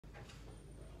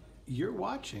You're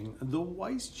watching the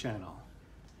Weiss channel.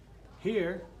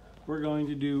 Here, we're going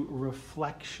to do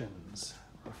reflections.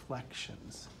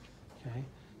 Okay?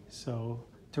 So,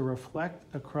 to reflect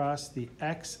across the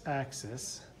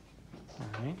x-axis, all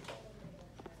right,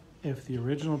 if the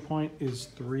original point is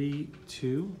 3,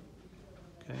 2,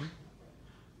 okay,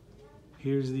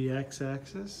 here's the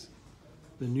x-axis.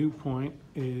 The new point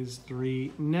is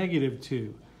 3,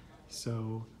 -2.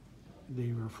 So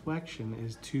the reflection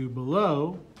is 2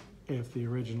 below if the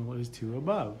original is 2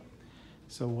 above.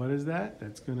 So what is that?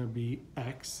 That's going to be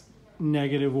x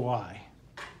 -y.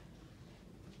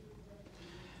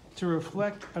 To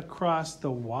reflect across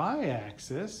the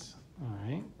y-axis, all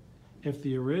right, if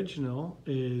the original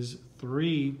is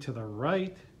 3 to the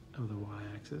right of the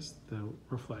y-axis, the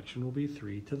reflection will be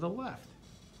 3 to the left.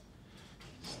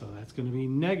 So that's going to be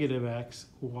 -x,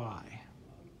 y,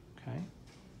 okay?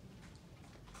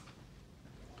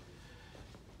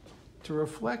 To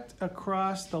reflect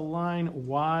across the line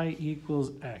y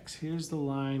equals x, here's the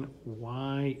line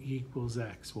y equals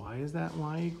x. Why is that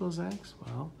y equals x?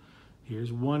 Well,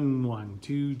 here's 1, 1,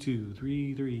 2, 2,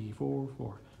 3, 3, 4,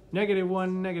 4,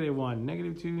 -1, -1,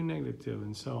 -2, -2,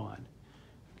 and so on.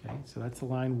 Okay, so that's the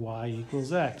line y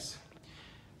equals x.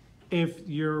 If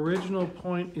your original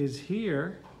point is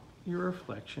here, your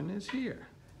reflection is here.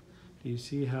 Do you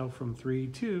see how from 3,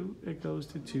 2, it goes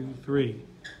to 2, 3?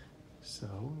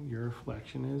 So your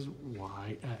reflection is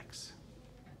yx,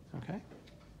 okay?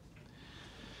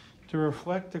 To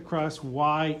reflect across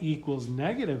y equals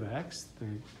 -x,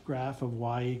 the graph of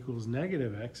y equals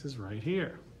 -x is right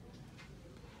here.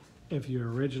 If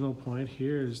your original point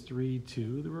here is 3,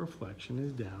 2, the reflection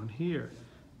is down here.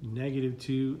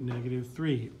 -2,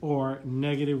 -3, or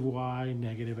 -y,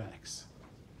 -x,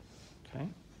 okay?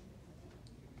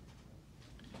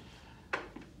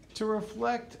 To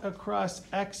reflect across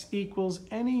x equals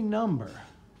any number,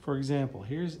 for example,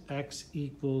 here's x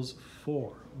equals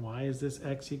 4. Why is this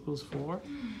x equals 4?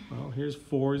 Well, here's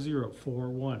 4, 0, 4,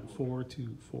 1, 4,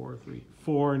 2, 4, 3,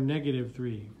 4,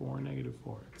 -3, 4,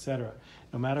 -4, etc.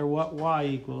 No matter what y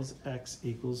equals, x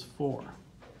equals 4,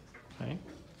 okay?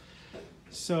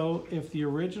 So if the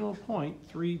original point,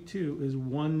 3, 2, is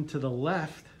 1 to the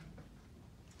left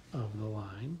of the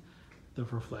line, the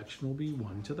reflection will be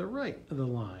 1 to the right of the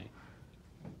line.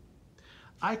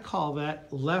 I call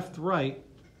that left-right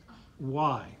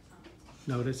y.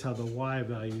 Notice how the y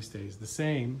value stays the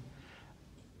same.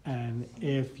 And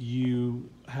if you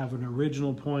have an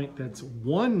original point that's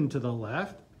 1 to the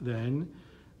left, then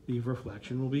the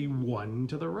reflection will be 1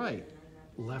 to the right.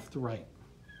 Left-right,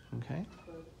 okay?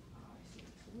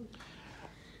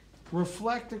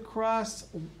 Reflect across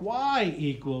y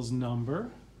equals number,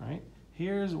 right?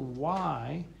 Here's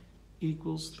y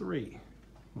equals 3.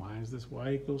 Why is this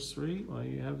y equals 3? Well,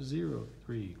 you have 0,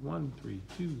 3, 1, 3,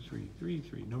 2, 3, 3,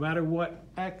 3. No matter what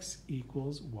x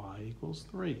equals, y equals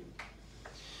 3.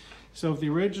 So if the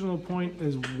original point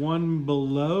is 1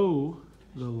 below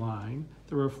the line,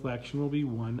 the reflection will be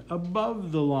 1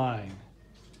 above the line.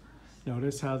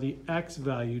 Notice how the x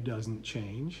value doesn't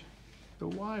change. The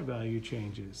y value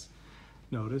changes.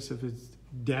 Notice if it's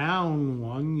down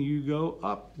 1, you go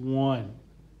up 1.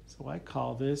 So I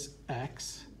call this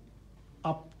x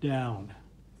up, down,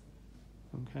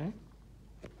 okay?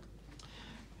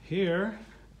 Here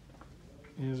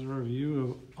is a review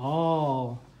of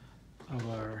all of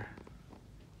our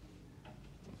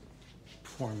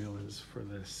formulas for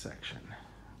this section,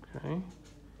 okay?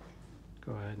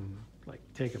 Go ahead and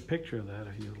take a picture of that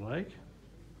if you'd like,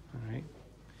 all right?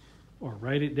 Or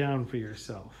write it down for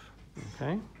yourself,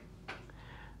 okay?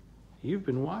 You've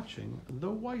been watching the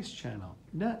Weiss channel.